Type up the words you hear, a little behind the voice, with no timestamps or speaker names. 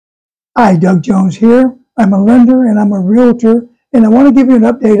Hi, Doug Jones here. I'm a lender and I'm a realtor, and I want to give you an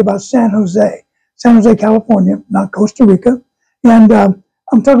update about San Jose, California, not Costa Rica. And I'm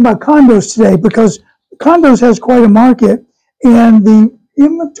talking about condos today because condos has quite a market, and the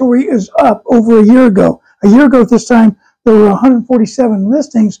inventory is up over a year ago. A year ago at this time, there were 147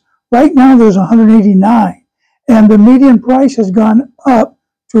 listings. Right now, there's 189, and the median price has gone up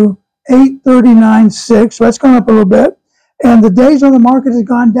to 839.6. So that's gone up a little bit, and the days on the market has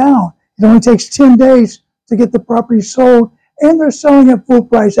gone down. It only takes 10 days to get the property sold, and they're selling at full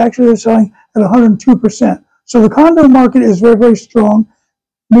price. Actually, they're selling at 102%. So the condo market is very, very strong.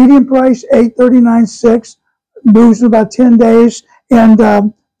 Median price, 839.6, moves in about 10 days, and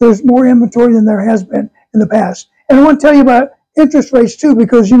there's more inventory than there has been in the past. And I want to tell you about interest rates too,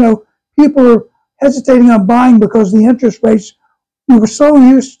 because, people are hesitating on buying because the interest rates, we were so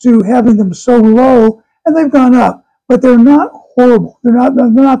used to having them so low, and they've gone up, but they're not horrible. They're not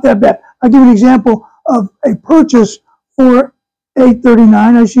that bad. I'll give you an example of a purchase for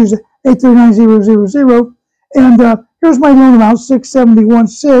 839. I just use 839,000, and here's my loan amount,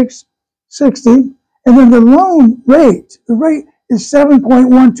 671,660, and then the loan rate. The rate is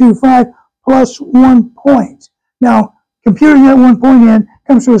 7.125 plus 1 point. Now, computing that 1 point in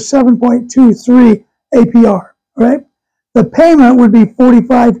comes to a 7.23 APR. Right? The payment would be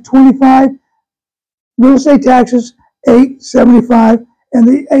 $45.25. Real estate taxes, $875, and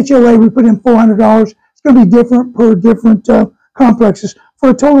the HOA, we put in $400. It's going to be different per different complexes for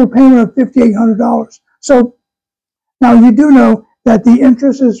a total payment of $5,800. So now you do know that the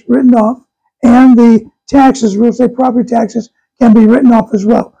interest is written off, and the taxes, real estate property taxes, can be written off as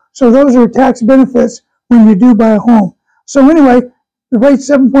well. So those are tax benefits when you do buy a home. So anyway, the rate's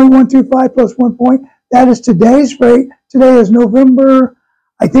 7.125 plus 1 point. That is today's rate. Today is November,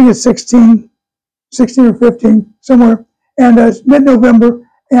 I think it's 16 or 15, somewhere, and it's mid-November,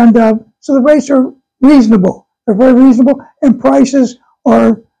 and so the rates are reasonable. They're very reasonable, and prices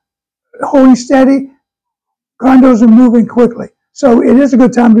are holding steady. Condos are moving quickly, so it is a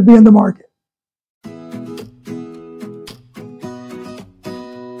good time to be in the market.